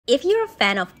If you're a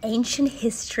fan of ancient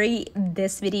history,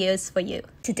 this video is for you.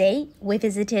 Today, we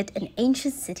visited an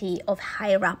ancient city of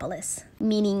Hierapolis,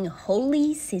 meaning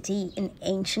holy city in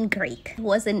ancient Greek. It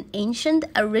was an ancient,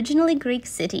 originally Greek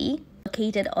city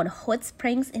located on hot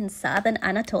springs in southern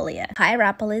Anatolia.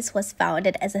 Hierapolis was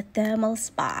founded as a thermal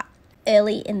spa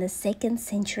early in the 2nd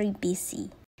century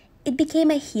BC. It became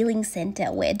a healing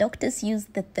center where doctors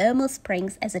used the thermal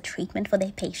springs as a treatment for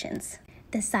their patients.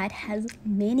 The site has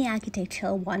many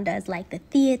architectural wonders like the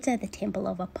theater, the Temple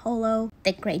of Apollo,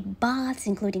 the great baths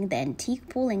including the antique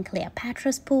pool and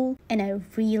Cleopatra's pool, and I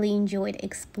really enjoyed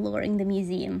exploring the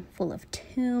museum full of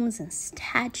tombs and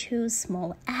statues,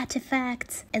 small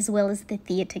artifacts, as well as the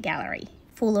theater gallery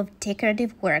full of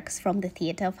decorative works from the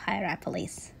theater of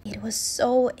Hierapolis. It was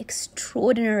so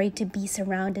extraordinary to be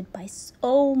surrounded by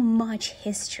so much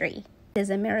history. It is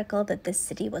a miracle that this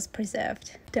city was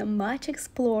preserved. After much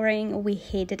exploring, we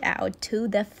headed out to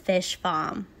the fish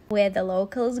farm, where the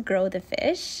locals grow the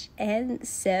fish and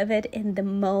serve it in the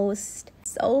most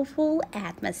soulful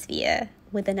atmosphere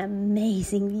with an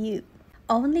amazing view.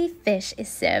 Only fish is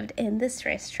served in this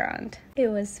restaurant. It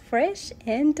was fresh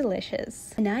and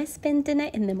delicious, and I spent dinner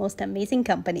in the most amazing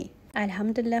company.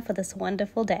 Alhamdulillah for this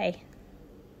wonderful day.